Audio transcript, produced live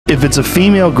If it's a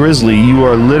female grizzly, you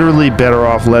are literally better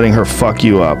off letting her fuck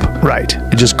you up. Right.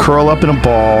 You just curl up in a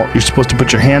ball. You're supposed to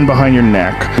put your hand behind your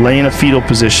neck, lay in a fetal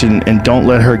position, and don't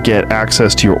let her get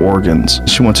access to your organs.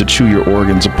 She wants to chew your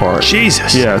organs apart.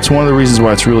 Jesus. Yeah, it's one of the reasons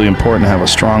why it's really important to have a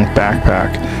strong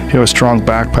backpack. If you have a strong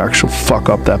backpack, she'll fuck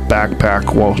up that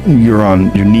backpack while you're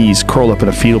on your knees, curled up in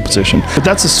a fetal position. But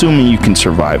that's assuming you can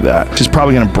survive that. She's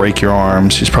probably going to break your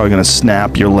arms. She's probably going to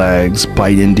snap your legs,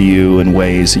 bite into you in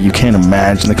ways that you can't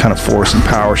imagine the kind of force and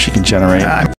power she can generate.